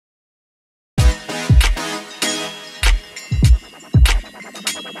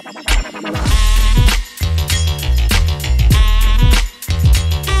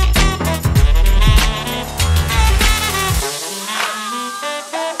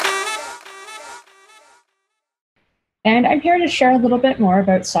And I'm here to share a little bit more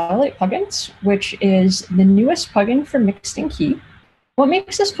about Satellite Plugins, which is the newest plugin for Mixed and Key. What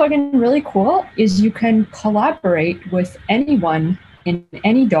makes this plugin really cool is you can collaborate with anyone in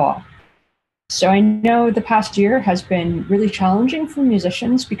any DAW. So I know the past year has been really challenging for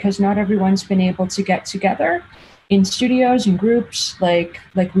musicians because not everyone's been able to get together in studios and groups like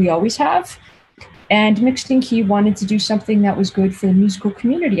we always have. And Mixed and Key wanted to do something that was good for the musical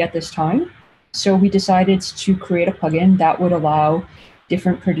community at this time. So we decided to create a plugin that would allow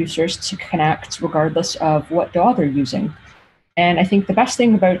different producers to connect regardless of what DAW they're using. And I think the best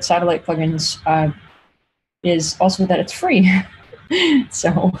thing about Satellite plugins is also that it's free.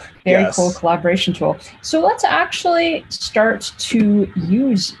 So very cool collaboration tool. So let's actually start to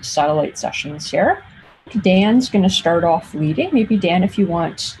use Satellite sessions here. Dan's going to start off leading. Maybe Dan, if you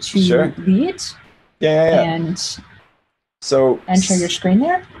want to lead. Yeah. And share your screen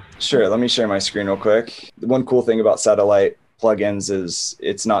there. Sure. Let me share my screen real quick. The one cool thing about Satellite plugins is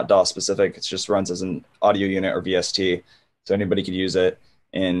it's not DAW specific. It just runs as an audio unit or VST. So anybody could use it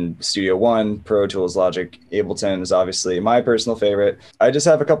in Studio One, Pro Tools, Logic. Ableton is obviously my personal favorite. I just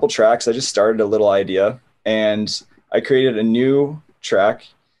have a couple tracks. I just started a little idea and I created a new track,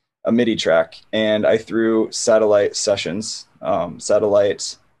 a MIDI track, and I threw Satellite Sessions.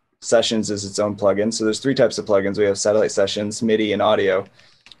 Satellite Sessions is its own plugin. So there's three types of plugins. We have Satellite Sessions, MIDI, and audio.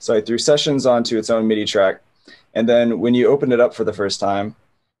 So I threw Sessions onto its own MIDI track. And then when you open it up for the first time,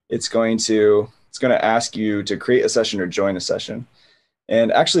 it's going to ask you to create a session or join a session.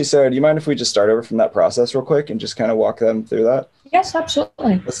 And actually, Sarah, do you mind if we just start over from that process real quick and just kind of walk them through that? Yes,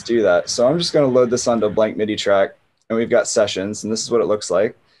 absolutely. Let's do that. So I'm just going to load this onto a blank MIDI track, and we've got sessions, and this is what it looks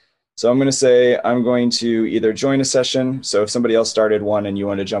like. So I'm going to say I'm going to either join a session. So if somebody else started one and you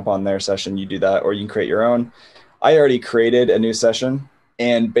want to jump on their session, you do that, or you can create your own. I already created a new session,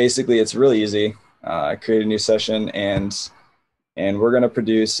 and basically it's really easy. I create a new session, and we're going to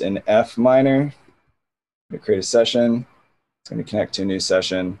produce an F minor. We create a session. It's going to connect to a new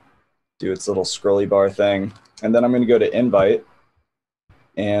session, do its little scrolly bar thing. And then I'm going to go to invite,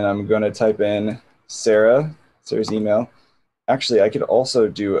 and I'm going to type in Sarah's email. Actually, I could also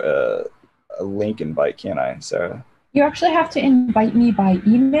do a link invite, can't I, Sarah? You actually have to invite me by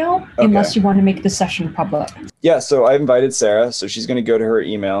email unless you want to make the session public. Yeah, so I invited Sarah. So she's going to go to her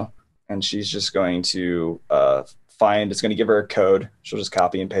email, and she's just going to it's going to give her a code. She'll just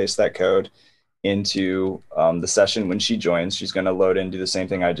copy and paste that code into the session. When she joins, she's going to load in, do the same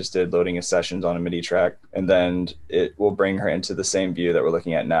thing I just did, loading a sessions on a MIDI track, and then it will bring her into the same view that we're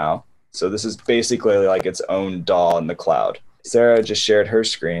looking at now. So this is basically like its own DAW in the cloud. Sarah just shared her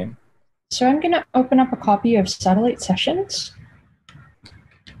screen. So I'm going to open up a copy of Satellite Sessions,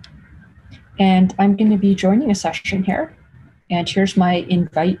 and I'm going to be joining a session here. And here's my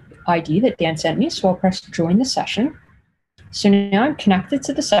invite ID that Dan sent me. So I'll press join the session. So now I'm connected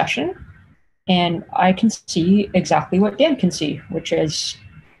to the session, and I can see exactly what Dan can see, which is,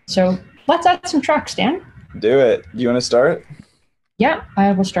 so let's add some tracks, Dan. Do it. Do you want to start? Yeah,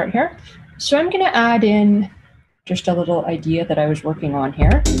 I will start here. So I'm going to add in just a little idea that I was working on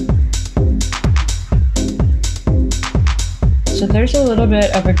here. So there's a little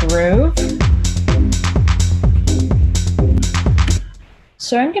bit of a groove.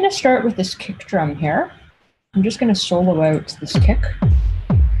 So I'm going to start with this kick drum here. I'm just going to solo out this kick.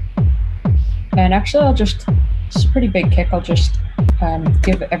 And actually, it's a pretty big kick. I'll just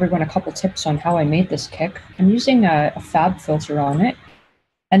give everyone a couple tips on how I made this kick. I'm using a fab filter on it.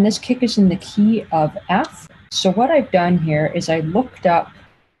 And this kick is in the key of F. So what I've done here is I looked up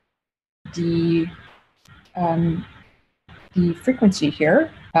the frequency here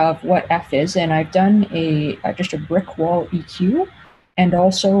of what F is, and I've done just a brick wall EQ and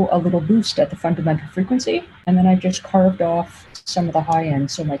also a little boost at the fundamental frequency. And then I've just carved off some of the high end,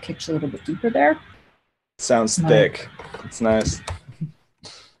 so my kick's a little bit deeper there. Sounds thick. It's nice.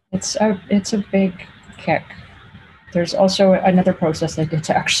 It's a big kick. There's also another process I did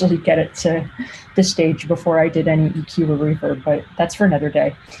to actually get it to the stage before I did any EQ or reverb, but that's for another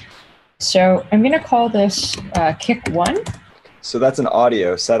day. So I'm going to call this kick 1. So that's an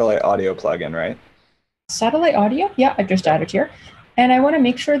satellite audio plugin, right? Satellite audio? Yeah, I just added here. And I want to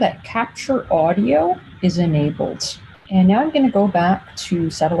make sure that capture audio is enabled. And now I'm going to go back to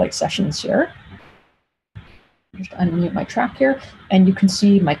Satellite Sessions here. Just unmute my track here, and you can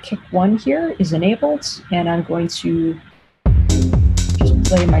see my kick 1 here is enabled, and I'm going to just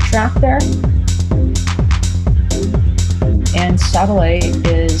play my track there. And Satellite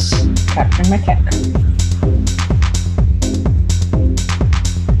is capturing my kick.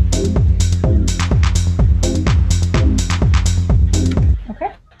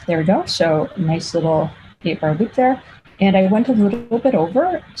 Okay, there we go. So nice little 8-bar loop there. And I went a little bit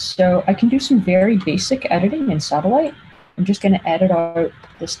over, so I can do some very basic editing in Satellite. I'm just going to edit out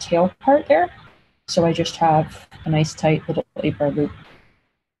this tail part there. So I just have a nice tight little 8-bar loop.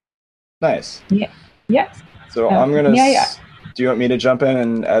 Nice. Yeah. Yeah. So I'm going to, do you want me to jump in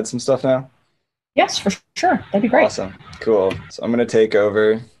and add some stuff now? Yes, for sure. That'd be great. Awesome. Cool. So I'm going to take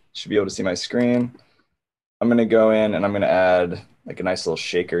over. Should be able to see my screen. I'm going to go in and I'm going to add like a nice little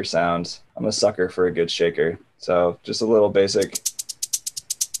shaker sound. I'm a sucker for a good shaker. So just a little basic,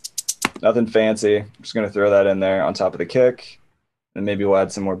 nothing fancy. I'm just going to throw that in there on top of the kick. And maybe we'll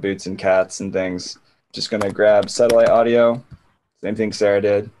add some more boots and cats and things. Just going to grab satellite audio. Same thing Sarah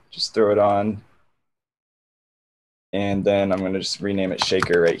did. Just throw it on. And then I'm going to just rename it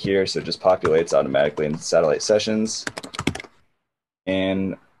shaker right here. So it just populates automatically in satellite sessions.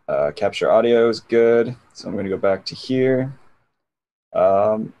 And capture audio is good. So I'm going to go back to here.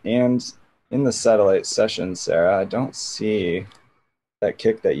 And in the satellite session, Sarah, I don't see that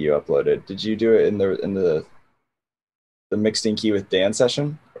kick that you uploaded. Did you do it in the mixed in key with Dan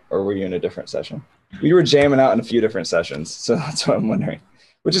session, or were you in a different session? We were jamming out in a few different sessions, so that's what I'm wondering.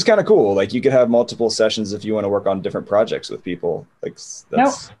 Which is kind of cool. Like you could have multiple sessions if you want to work on different projects with people. Like that's...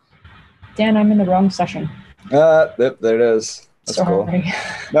 Nope. Dan, I'm in the wrong session. There it is. That's Sorry. Cool.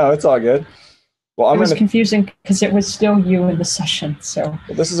 No, it's all good. Well, it was confusing because it was still you in the session. So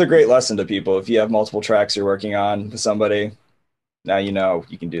well, this is a great lesson to people. If you have multiple tracks you're working on with somebody, now you know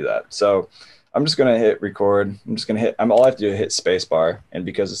you can do that. So I'm just going to hit record. I'm just going to hit, all I have to do is hit space bar. And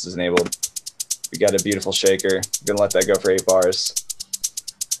because this is enabled, we got a beautiful shaker. I'm going to let that go for 8 bars.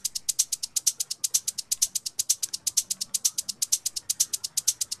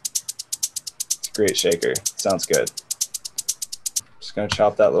 It's a great shaker. Sounds good. Just going to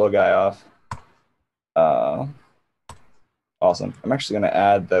chop that little guy off. Awesome. I'm actually going to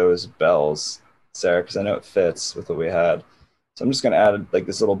add those bells, Sarah, because I know it fits with what we had. So I'm just going to add like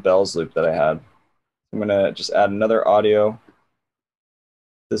this little bells loop that I had. I'm going to just add another audio.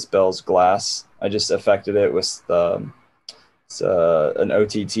 This bell's glass. I just affected it with an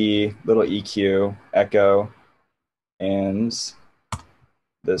OTT, little EQ, echo, and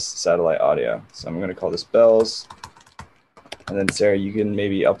this satellite audio. So I'm going to call this bells. And then Sarah, you can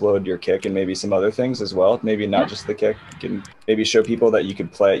maybe upload your kick and maybe some other things as well. Maybe not just the kick. You can maybe show people that you can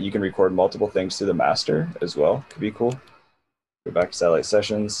play. You can record multiple things to the master as well. Could be cool. Go back to satellite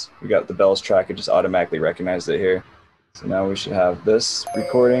sessions. We got the bells track. It just automatically recognized it here. So now we should have this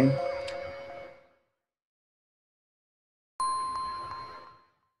recording.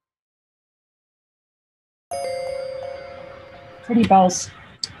 Pretty bells.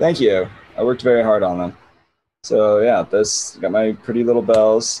 Thank you. I worked very hard on them. So yeah, this got my pretty little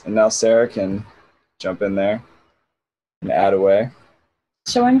bells, and now Sarah can jump in there and add away.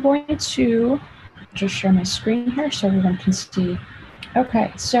 So I'm going to just share my screen here so everyone can see.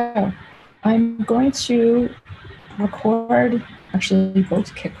 Okay, so I'm going to record actually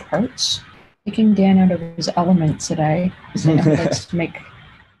both kick parts. Taking Dan out of his element today. So I likes to make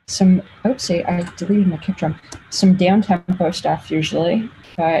some, oopsie, I deleted my kick drum. Some down tempo stuff usually,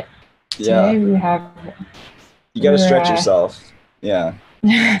 but today we have. You got to stretch yourself. Yeah.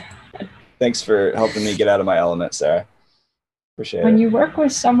 Thanks for helping me get out of my element, Sarah. Appreciate it. When you work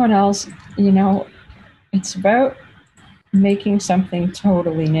with someone else, you know, it's about making something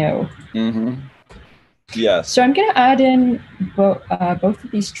totally new. Mm-hmm. Yes. So I'm going to add in both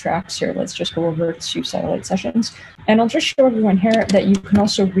of these tracks here. Let's just go over to satellite sessions. And I'll just show everyone here that you can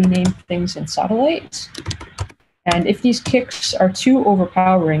also rename things in satellite. And if these kicks are too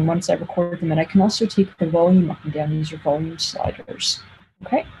overpowering once I record them, then I can also take the volume up and down. These are volume sliders.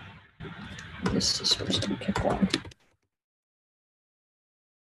 Okay. This is supposed to be kick 1.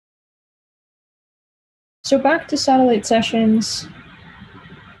 So back to satellite sessions,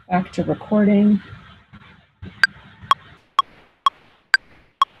 back to recording.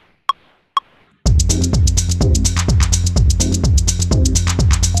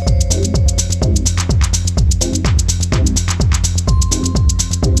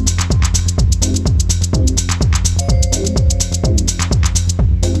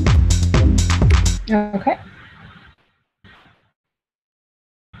 Okay.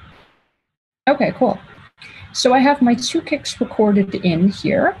 Okay, cool. So I have my 2 kicks recorded in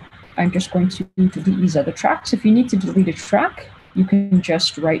here. I'm just going to delete these other tracks. If you need to delete a track, you can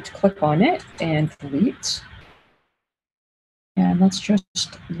just right-click on it and delete. And let's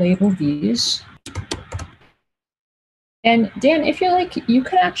just label these. And Dan, if you like, you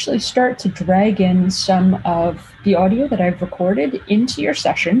can actually start to drag in some of the audio that I've recorded into your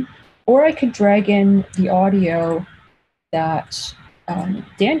session, or I could drag in the audio that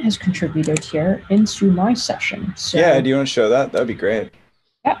Dan has contributed here into my session. So, yeah, do you want to show that? That'd be great.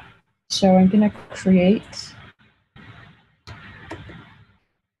 Yeah. So I'm going to create a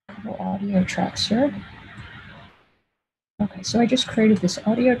couple audio tracks here. Okay, so I just created this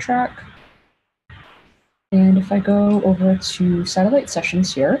audio track. And if I go over to satellite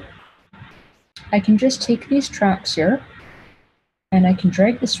sessions here, I can just take these tracks here and I can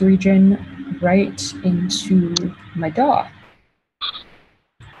drag this region right into my DAW.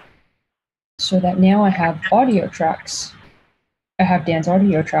 So that now I have audio tracks. I have Dan's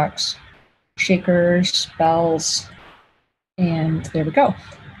audio tracks, shakers, bells, and there we go.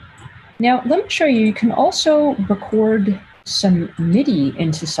 Now, let me show you, you can also record some MIDI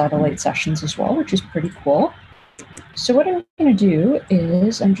into satellite sessions as well, which is pretty cool. So what I'm going to do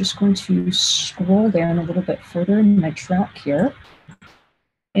is I'm just going to scroll down a little bit further in my track here.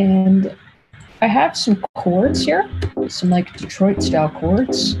 And I have some chords here, some like Detroit style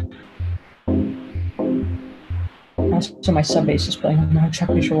chords. Also my sub bass is playing, I'm not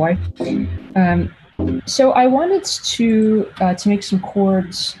exactly sure why. So I wanted to make some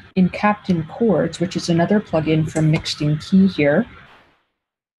chords in Captain Chords, which is another plugin from Mixed in Key here,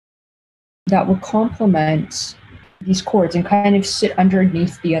 that will complement these chords and kind of sit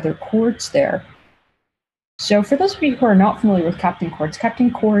underneath the other chords there. So for those of you who are not familiar with Captain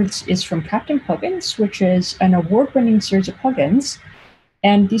Chords is from Captain Plugins, which is an award-winning series of plugins.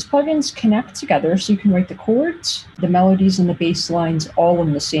 And these plugins connect together so you can write the chords, the melodies, and the bass lines all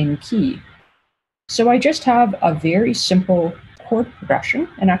in the same key. So I just have a very simple chord progression.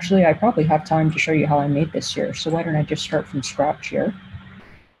 And actually, I probably have time to show you how I made this here. So why don't I just start from scratch here?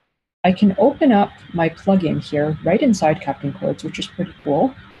 I can open up my plugin here right inside Captain Chords, which is pretty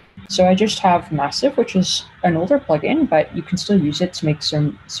cool. So I just have Massive, which is an older plugin, but you can still use it to make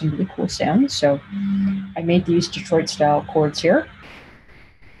some really cool sounds. So I made these Detroit style chords here.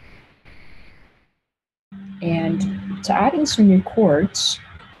 And to add in some new chords,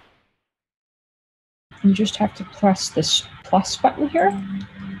 you just have to press this plus button here.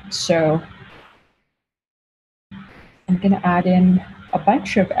 So I'm going to add in a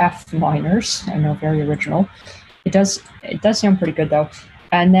bunch of F minors. I know, very original. It does sound pretty good though.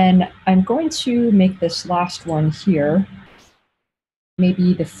 And then I'm going to make this last one here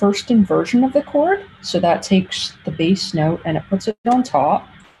maybe the first inversion of the chord. So that takes the bass note and it puts it on top.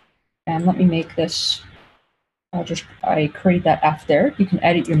 And let me make this, I create that F there. You can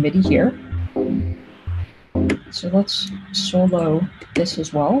edit your MIDI here. So let's solo this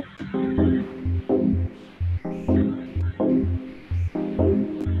as well.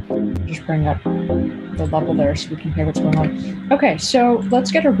 Just bring up the level there so we can hear what's going on. Okay, so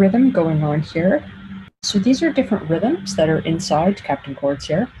let's get a rhythm going on here. So these are different rhythms that are inside Captain Chords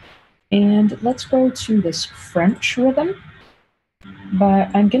here. And let's go to this French rhythm, but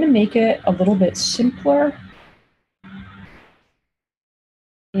I'm going to make it a little bit simpler.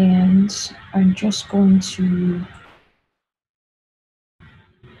 And I'm just going to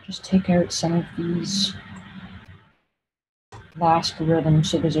just take out some of these last rhythms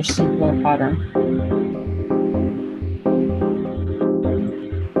so there's a simpler pattern.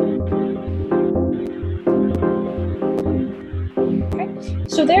 Okay,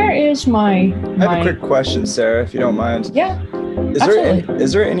 so there is my... I have a quick question, Sarah, if you don't mind. Yeah.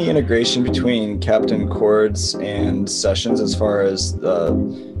 Is there any integration between Captain Chords and Sessions as far as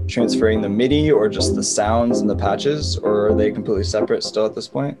transferring the MIDI or just the sounds and the patches, or are they completely separate still at this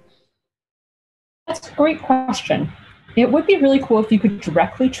point? That's a great question. It would be really cool if you could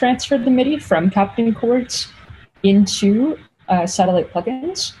directly transfer the MIDI from Captain Chords into satellite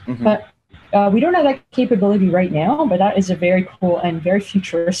plugins, but we don't have that capability right now, but that is a very cool and very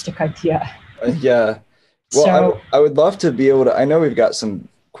futuristic idea. Yeah. Well, so, I would love to be able to, I know we've got some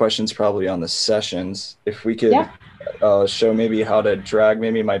questions probably on the sessions. If we could show maybe how to drag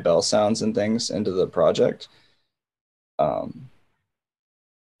maybe my bell sounds and things into the project. And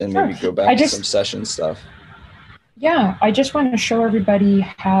maybe go back to some session stuff. Yeah, I just want to show everybody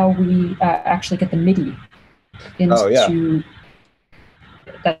how we actually get the MIDI into,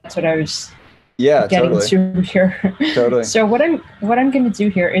 that's what I was getting to here. Totally. So what I'm going to do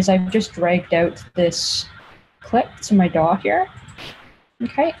here is I've just dragged out this clip to my DAW here.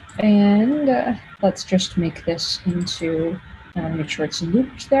 Okay, and let's just make this into, I want to make sure it's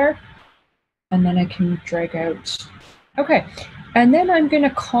looped there. And then I can drag out, okay. And then I'm going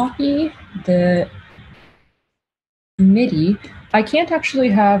to copy the MIDI. I can't actually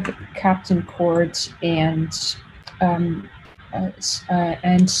have Captain Chords and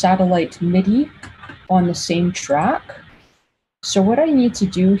satellite MIDI on the same track. So what I need to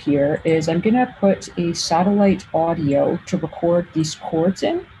do here is I'm going to put a satellite audio to record these chords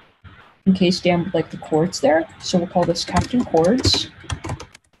in case Dan would like the chords there. So we'll call this Captain Chords.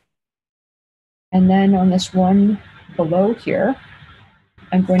 And then on this one below here,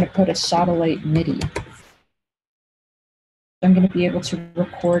 I'm going to put a satellite MIDI. I'm going to be able to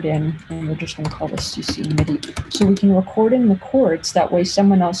record in, and we're just going to call this CC MIDI. So we can record in the chords, that way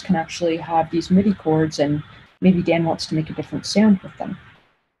someone else can actually have these MIDI chords and maybe Dan wants to make a different sound with them.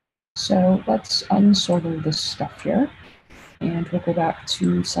 So let's unsolo this stuff here, and we'll go back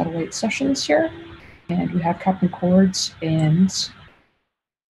to satellite sessions here, and we have Captain Chords and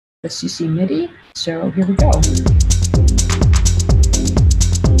the CC MIDI. So here we go.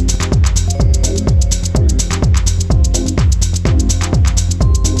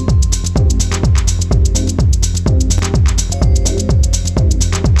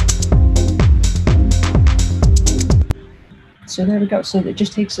 So there we go. So it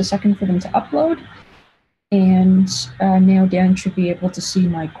just takes a second for them to upload. And now Dan should be able to see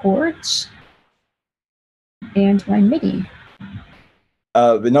my chords and my MIDI.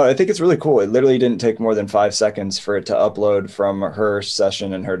 But no, I think it's really cool. It literally didn't take more than 5 seconds for it to upload from her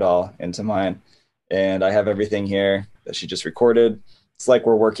session and her DAW into mine. And I have everything here that she just recorded. It's like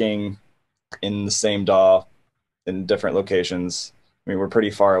we're working in the same DAW in different locations. I mean, we're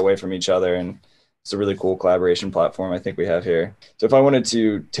pretty far away from each other, and it's a really cool collaboration platform I think we have here. So if I wanted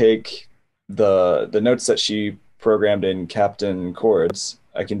to take the notes that she programmed in Captain Chords,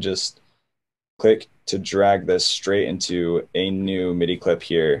 I can just click to drag this straight into a new MIDI clip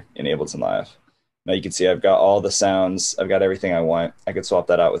here in Ableton Live. Now you can see I've got all the sounds, I've got everything I want. I could swap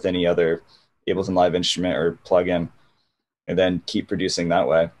that out with any other Ableton Live instrument or plugin and then keep producing that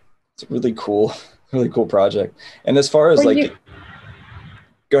way. It's a really cool project. And as far as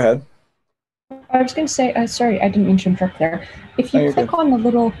go ahead. I was going to say, sorry, I didn't mean to interrupt there. If you click on the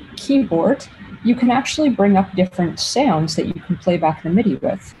little keyboard, you can actually bring up different sounds that you can play back the MIDI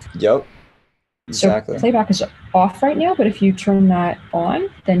with. Yep, exactly. So playback is off right now, but if you turn that on,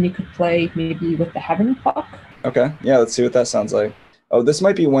 then you could play maybe with the Heaven clock. Okay, yeah, let's see what that sounds like. Oh, this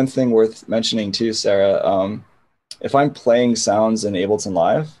might be one thing worth mentioning too, Sarah. If I'm playing sounds in Ableton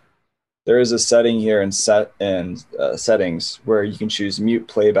Live, there is a setting here in settings where you can choose mute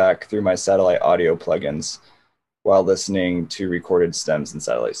playback through my satellite audio plugins while listening to recorded stems in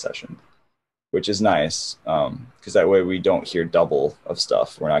satellite session, which is nice because that way we don't hear double of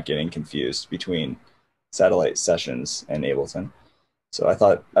stuff. We're not getting confused between satellite sessions and Ableton. So I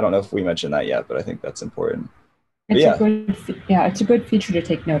don't know if we mentioned that yet, but I think that's important. It's a good feature to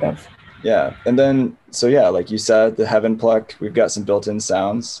take note of. Yeah, and then, so yeah, like you said, the Heaven pluck, we've got some built-in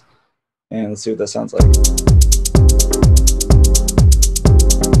sounds. And let's see what that sounds like.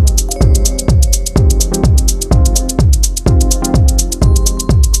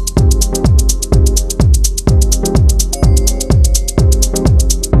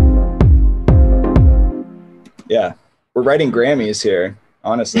 Yeah, we're writing Grammys here,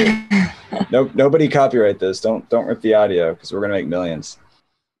 honestly. Nobody copyright this. Don't rip the audio because we're gonna make millions.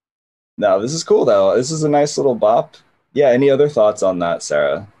 No, this is cool though. This is a nice little bop. Yeah, any other thoughts on that,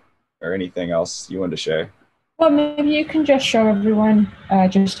 Sarah? Or anything else you wanted to share? Well, maybe you can just show everyone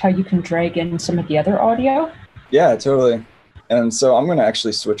just how you can drag in some of the other audio. Yeah, totally. And so I'm going to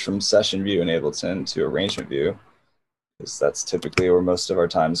actually switch from session view in Ableton to arrangement view, because that's typically where most of our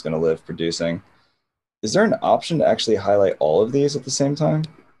time is going to live producing. Is there an option to actually highlight all of these at the same time?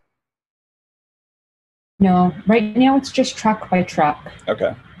 No, right now it's just track by track.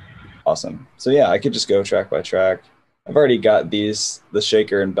 Okay, awesome. So yeah, I could just go track by track. I've already got these, the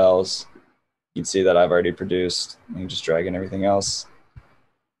shaker and bells. You can see that I've already produced. I'm just dragging everything else.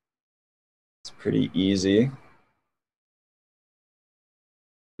 It's pretty easy.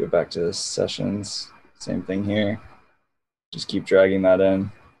 Go back to sessions, same thing here. Just keep dragging that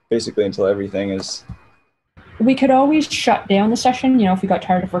in, basically until everything is. We could always shut down the session, if we got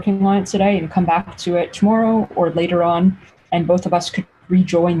tired of working on it today, and come back to it tomorrow or later on, and both of us could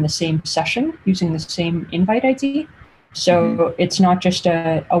rejoin the same session using the same invite ID. So it's not just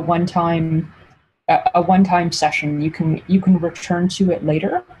a one-time session. You can return to it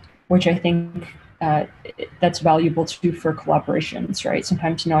later, which I think that's valuable too for collaborations, right?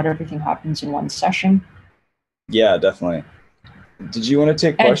 Sometimes not everything happens in one session. Yeah, definitely. Did you want to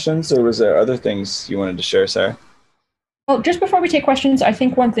take questions, or was there other things you wanted to share, Sarah? Well, just before we take questions, I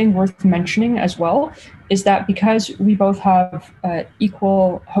think one thing worth mentioning as well is that because we both have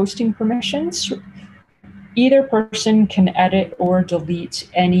equal hosting permissions, either person can edit or delete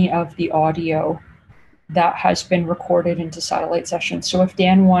any of the audio that has been recorded into satellite sessions. So if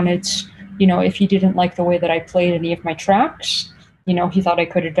Dan wanted, if he didn't like the way that I played any of my tracks, he thought I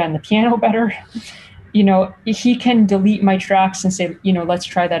could have done the piano better. He can delete my tracks and say, let's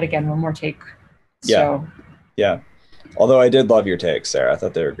try that again, one more take. Yeah. So, Yeah. Although I did love your takes, Sarah. I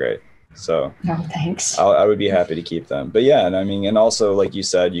thought they were great. So no, thanks. I would be happy to keep them. But yeah, and I mean, and also like you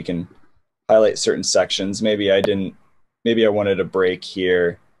said, you can highlight certain sections. Maybe I wanted a break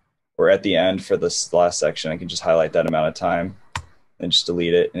here or at the end for this last section. I can just highlight that amount of time and just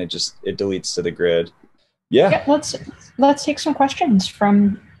delete it, and it deletes to the grid. Yeah. Let's take some questions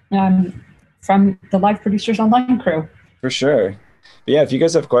from the Live Producers Online crew. For sure. But yeah, if you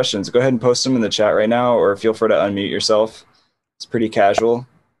guys have questions, go ahead and post them in the chat right now, or feel free to unmute yourself. It's pretty casual.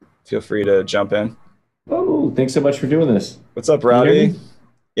 Feel free to jump in. Oh, thanks so much for doing this. What's up, Robbie?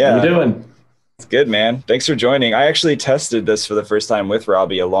 Yeah. How you doing? It's good, man. Thanks for joining. I actually tested this for the first time with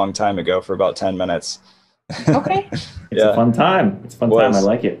Robbie a long time ago for about 10 minutes. Okay. It's a fun time. It's a fun time. I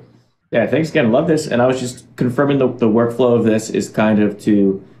like it. Yeah, thanks again. Love this. And I was just confirming the workflow of this is kind of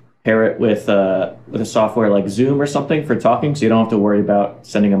to pair it with a software like Zoom or something for talking, so you don't have to worry about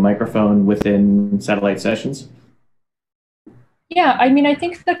sending a microphone within satellite sessions. Yeah, I mean, I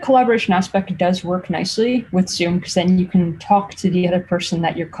think the collaboration aspect does work nicely with Zoom, because then you can talk to the other person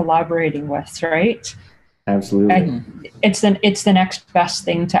that you're collaborating with, right? Absolutely. And it's the next best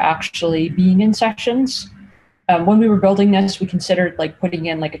thing to actually being in sessions. When we were building this, we considered like putting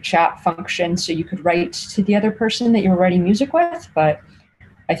in like a chat function so you could write to the other person that you were writing music with, but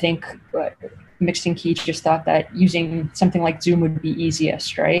I think Mixed Key just thought that using something like Zoom would be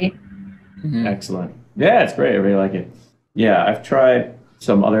easiest, right? Mm-hmm. Excellent. Yeah, it's great. I really like it. Yeah, I've tried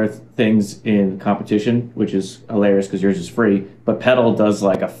some other things in competition, which is hilarious because yours is free. But Pedal does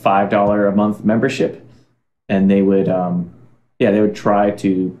like a $5 a month membership, and they would try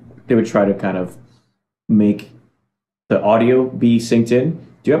to kind of make the audio be synced in.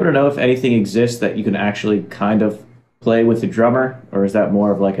 Do you happen to know if anything exists that you can actually kind of play with the drummer, or is that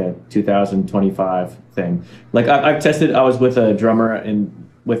more of like a 2025 thing? Like I've tested. I was with a drummer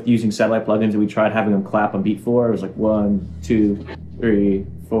with using satellite plugins, and we tried having them clap on beat 4. It was like 1, 2, 3,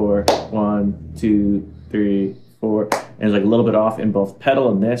 4, 1, 2, 3, 4, and it's like a little bit off in both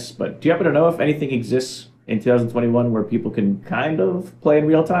Pedal and this. But do you happen to know if anything exists in 2021 where people can kind of play in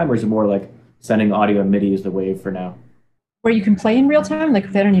real time, or is it more like sending audio and MIDI is the wave for now? Where you can play in real time, like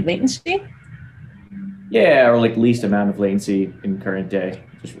without any latency? Yeah, or like least amount of latency in current day.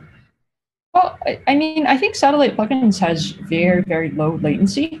 Well, I mean, I think satellite plugins has very, very low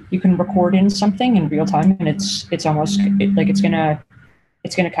latency. You can record in something in real time, and it's almost like it's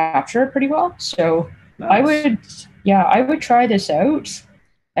gonna capture it pretty well. So nice. I would try this out,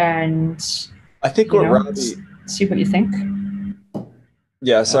 and I think Robbie, see what you think.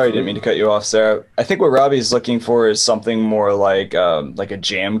 Yeah, sorry, I didn't mean to cut you off, Sarah. I think what Robbie's looking for is something more like a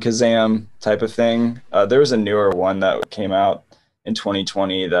Jam Kazam type of thing. There was a newer one that came out in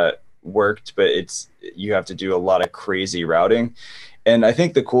 2020 that worked, but you have to do a lot of crazy routing. And I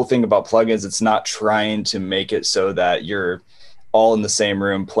think the cool thing about plugins, it's not trying to make it so that you're all in the same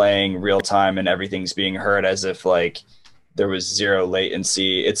room playing real time and everything's being heard as if like there was zero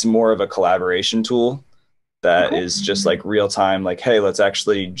latency. It's more of a collaboration tool that is just like real time, like, hey, let's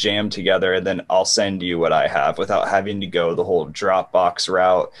actually jam together, and then I'll send you what I have without having to go the whole Dropbox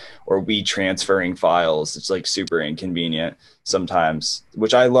route or we transferring files. It's like super inconvenient sometimes,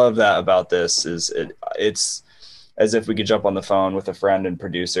 which I love that about this is it's as if we could jump on the phone with a friend and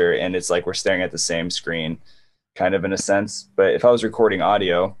producer, and it's like we're staring at the same screen kind of in a sense. But if I was recording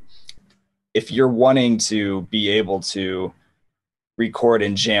audio, if you're wanting to be able to record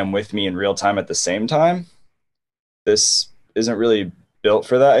and jam with me in real time at the same time, this isn't really built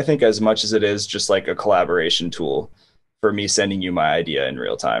for that, I think, as much as it is just like a collaboration tool for me sending you my idea in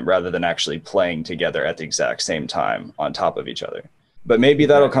real time rather than actually playing together at the exact same time on top of each other. But maybe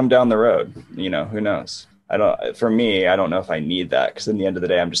that'll come down the road, who knows? For me, I don't know if I need that, because in the end of the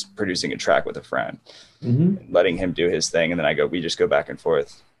day, I'm just producing a track with a friend, letting him do his thing, and then we just go back and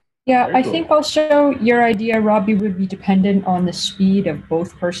forth. Yeah, I think also your idea, Robbie, would be dependent on the speed of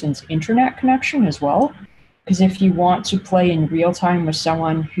both persons' internet connection as well. Because if you want to play in real time with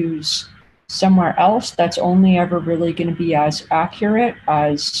someone who's somewhere else, that's only ever really going to be as accurate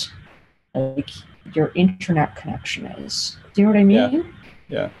as like your internet connection is. Do you know what I mean?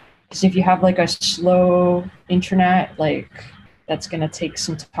 Yeah. Because if you have like a slow internet, like that's going to take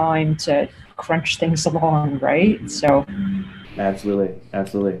some time to crunch things along, right? So. Absolutely.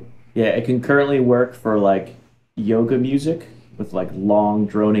 Yeah, it can currently work for like yoga music with like long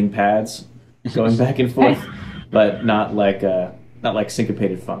droning pads going back and forth, but not like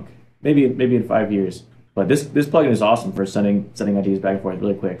syncopated funk. Maybe in 5 years. But this plugin is awesome for sending ideas back and forth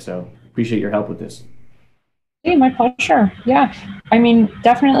really quick. So Appreciate your help with this. Hey, my pleasure. Yeah, I mean,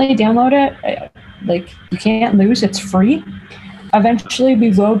 definitely download it. Like, you can't lose. It's free. Eventually,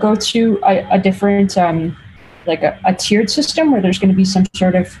 we will go to a different, like a tiered system where there's going to be some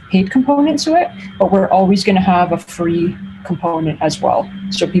sort of paid component to it, but we're always going to have a free component as well,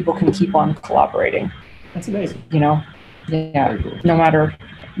 so people can keep on collaborating. That's amazing. You know, yeah. Very cool.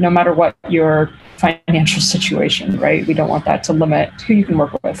 No matter what your financial situation, right? We don't want that to limit who you can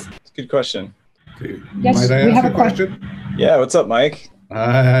work with. It's a good question. Okay. Yes, Might I we ask have a a question? Yeah, what's up, Mike?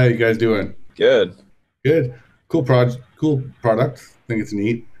 How you guys doing? Good. Good. Cool product. I think it's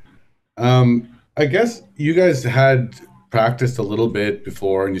neat. I guess you guys had practiced a little bit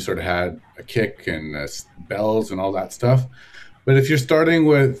before, and you sort of had a kick and bells and all that stuff. But if you're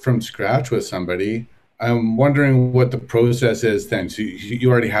starting from scratch with somebody, I'm wondering what the process is then. So you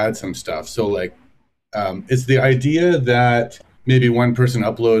already had some stuff. So like, is the idea that maybe one person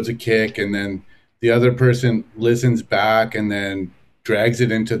uploads a kick and then the other person listens back and then drags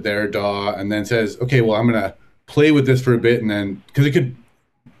it into their DAW and then says, okay, well, I'm going to play with this for a bit, and then, because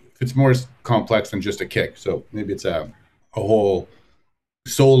it's more complex than just a kick. So maybe it's a whole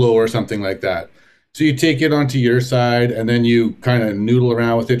solo or something like that. So you take it onto your side and then you kind of noodle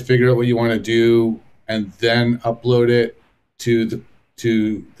around with it, figure out what you want to do, and then upload it to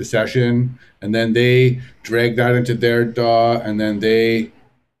the session. And then they drag that into their DAW, and then they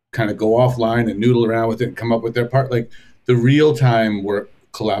kind of go offline and noodle around with it and come up with their part. Like the real-time work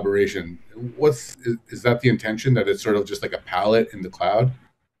collaboration. Is that the intention, that it's sort of just like a palette in the cloud?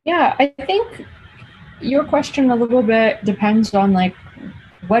 Yeah, I think your question a little bit depends on like,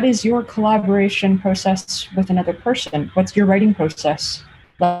 what is your collaboration process with another person? What's your writing process?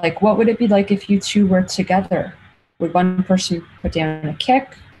 Like, what would it be like if you two were together? Would one person put down a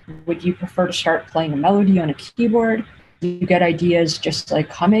kick? Would you prefer to start playing a melody on a keyboard? Do you get ideas just like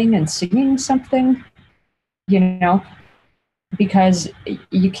humming and singing something? You know, because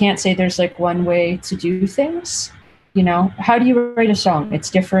you can't say there's like one way to do things. You know, how do you write a song? It's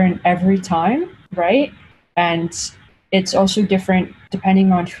different every time, right? And it's also different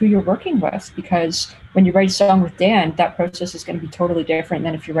depending on who you're working with, because when you write a song with Dan, that process is going to be totally different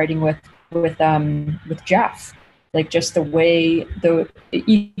than if you're writing with Jeff. Like, just the way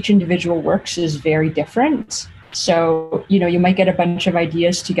each individual works is very different. So, you know, you might get a bunch of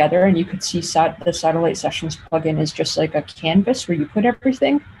ideas together, and you could see the Satellite Sessions plugin is just like a canvas where you put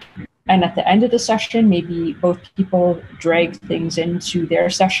everything. And at the end of the session, maybe both people drag things into their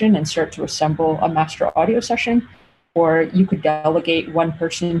session and start to assemble a master audio session. Or you could delegate one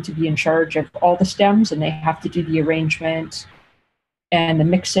person to be in charge of all the stems, and they have to do the arrangement and the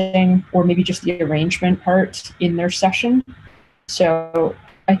mixing, or maybe just the arrangement part in their session. So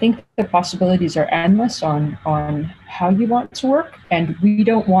I think the possibilities are endless on how you want to work, and we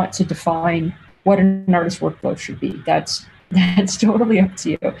don't want to define what an artist's workflow should be. That's totally up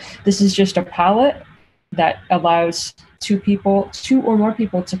to you. This is just a palette that allows two or more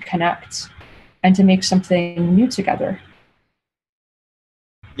people to connect and to make something new together.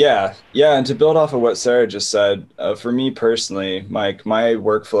 Yeah, and to build off of what Sarah just said, for me personally, Mike, my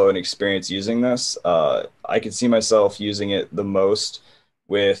workflow and experience using this, I could see myself using it the most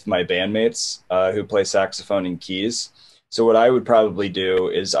with my bandmates who play saxophone and keys. So what I would probably do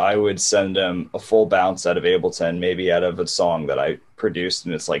is I would send them a full bounce out of Ableton, maybe out of a song that I produced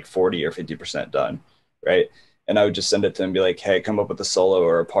and it's like 40 or 50% done, right? And I would just send it to them and be like, hey, come up with a solo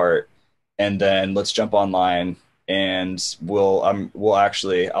or a part, and then let's jump online, and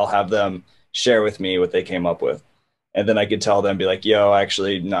I'll have them share with me what they came up with. And then I could tell them, be like, yo,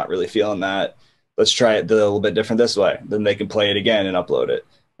 actually not really feeling that. Let's try it a little bit different this way. Then they can play it again and upload it.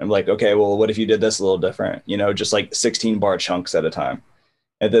 I'm like, okay, well, what if you did this a little different? You know, just like 16 bar chunks at a time.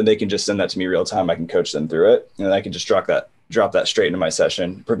 And then they can just send that to me real time. I can coach them through it. And I can just drop that straight into my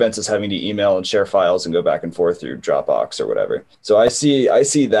session. It prevents us having to email and share files and go back and forth through Dropbox or whatever. So I see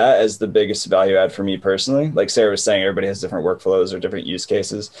that as the biggest value add for me personally. Like Sarah was saying, everybody has different workflows or different use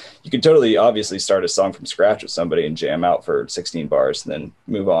cases. You could totally obviously start a song from scratch with somebody and jam out for 16 bars and then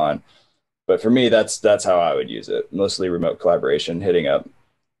move on. But for me, that's how I would use it. Mostly remote collaboration, hitting up,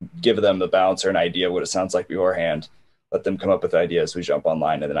 give them the bounce or an idea of what it sounds like beforehand, let them come up with ideas, we jump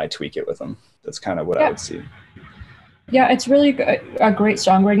online, and then I tweak it with them. That's kind of what I would see. Yeah, it's really a great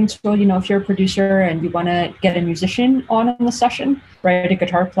songwriting tool. You know, if you're a producer and you want to get a musician on in the session, right, a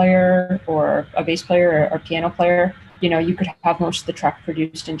guitar player or a bass player or a piano player, you know, you could have most of the track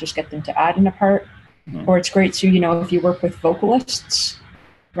produced and just get them to add in a part. Mm-hmm. Or it's great too, you know, if you work with vocalists,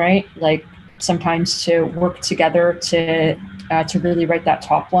 right, like sometimes to work together to really write that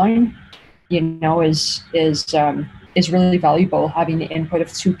top line, you know, is is really valuable, having the input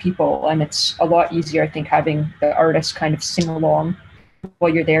of two people. And it's a lot easier, I think, having the artist kind of sing along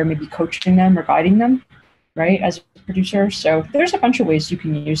while you're there, maybe coaching them or guiding them, right, as a producer. So there's a bunch of ways you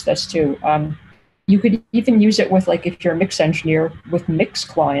can use this too. You could even use it with, like, if you're a mix engineer with mix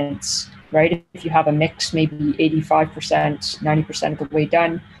clients, right? If you have a mix, maybe 85%, 90% of the way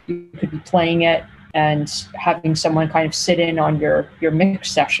done, you could be playing it and having someone kind of sit in on your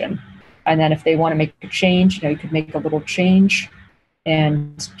mix session. And then if they want to make a change, you know, you could make a little change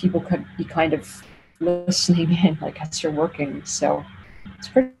and people could be kind of listening in, like, as you're working. So it's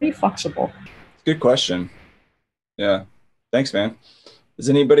pretty flexible. Good question. Yeah. Thanks, man. Does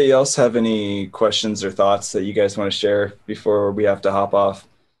anybody else have any questions or thoughts that you guys want to share before we have to hop off?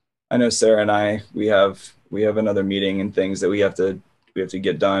 I know Sarah and I, we have another meeting and things that we have to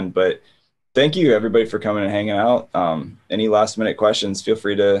get done, but thank you everybody for coming and hanging out. Any last minute questions, feel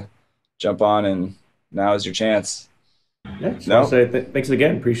free to jump on, and now is your chance. Yeah, just want to say thanks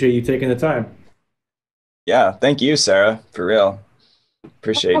again. Appreciate you taking the time. Yeah, thank you, Sarah, for real.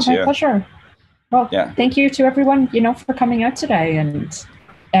 Appreciate you. My pleasure. Well, yeah. Thank you to everyone, you know, for coming out today,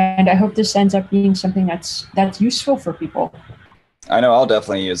 and I hope this ends up being something that's useful for people. I know I'll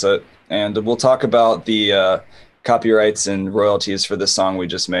definitely use it, and we'll talk about the copyrights and royalties for this song we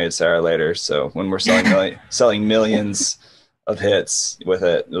just made, Sarah, later. So when we're selling millions of hits with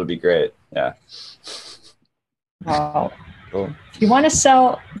it, it'll be great. Yeah. Wow. Cool. If you want to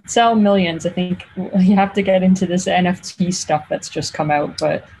sell millions, I think you have to get into this NFT stuff that's just come out.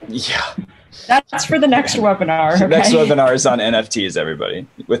 But yeah, that's for the next webinar. Okay? Next webinar is on NFTs, everybody,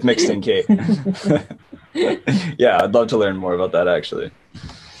 with Mixed in Key. Yeah, I'd love to learn more about that, actually.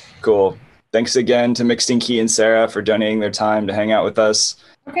 Cool. Thanks again to Mixed in Key and Sarah for donating their time to hang out with us.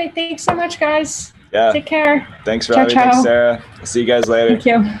 Okay, thanks so much, guys. Yeah. Take care. Thanks, Robbie. Thanks, Sarah. I'll see you guys later. Thank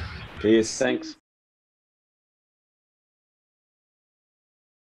you. Peace. Thanks.